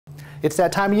It's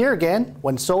that time of year again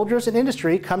when soldiers and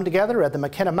industry come together at the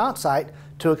McKenna Mout Site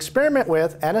to experiment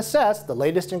with and assess the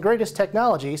latest and greatest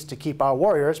technologies to keep our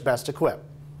warriors best equipped.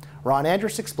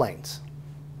 Andruss explains.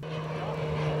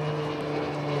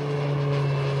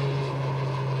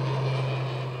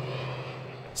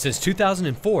 Since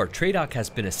 2004, TRADOC has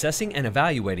been assessing and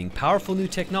evaluating powerful new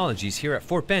technologies here at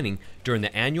Fort Benning during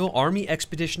the annual Army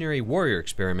Expeditionary Warrior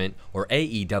Experiment, or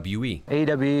AEWE.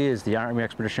 AEWE is the Army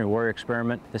Expeditionary Warrior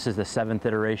Experiment. This is the 7th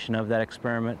iteration of that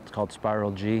experiment. It's called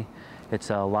Spiral G. It's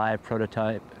a live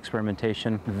prototype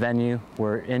experimentation venue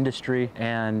where industry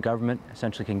and government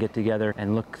essentially can get together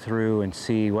and look through and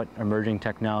see what emerging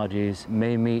technologies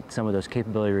may meet some of those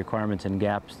capability requirements and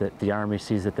gaps that the Army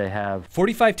sees that they have.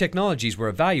 45 technologies were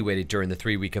evaluated during the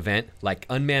 3-week event, like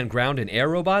unmanned ground and air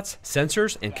robots,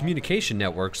 sensors, and communication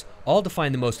networks, all to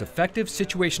find the most effective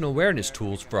situational awareness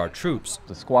tools for our troops.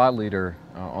 The squad leader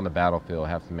on the battlefield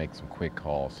has to make some quick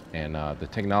calls, and the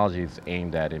technology is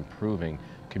aimed at improving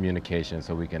communication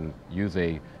so we can use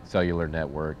a cellular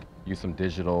network, use some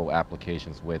digital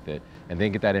applications with it, and then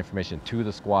get that information to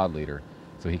the squad leader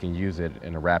so he can use it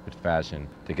in a rapid fashion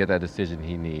to get that decision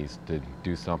he needs to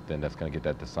do something that's going to get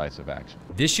that decisive action.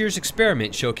 This year's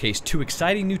experiment showcased 2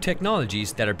 exciting new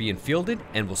technologies that are being fielded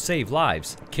and will save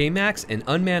lives: K-MAX, an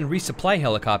unmanned resupply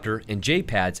helicopter, and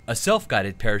J-PADS, a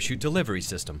self-guided parachute delivery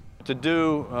system. To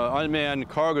do unmanned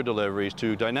cargo deliveries,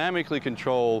 to dynamically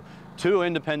control 2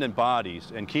 independent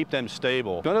bodies and keep them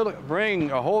stable, going to bring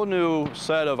a whole new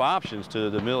set of options to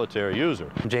the military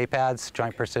user. J-PADS,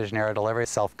 Joint Precision Air Delivery,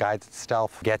 self-guides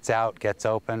itself, gets out, gets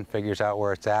open, figures out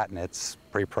where it's at, and it's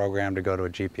pre-programmed to go to a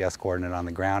GPS coordinate on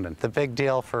the ground. And the big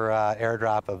deal for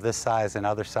airdrop of this size and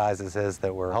other sizes is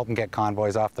that we're helping get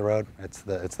convoys off the road. It's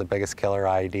the biggest killer,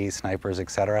 IEDs, snipers,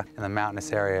 etc. In the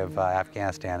mountainous area of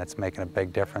Afghanistan, it's making a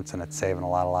big difference and it's saving a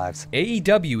lot of lives.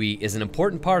 AEWE is an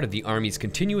important part of the Army's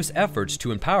continuous efforts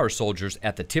to empower soldiers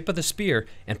at the tip of the spear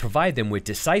and provide them with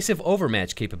decisive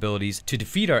overmatch capabilities to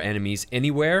defeat our enemies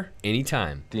anywhere,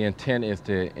 anytime. The intent is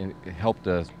to help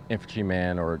the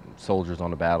infantryman or soldiers on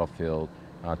the battlefield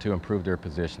to improve their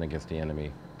position against the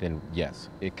enemy. Then yes,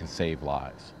 it can save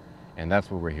lives. And that's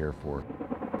what we're here for.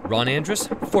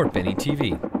 Andruss, Fort Benning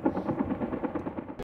TV.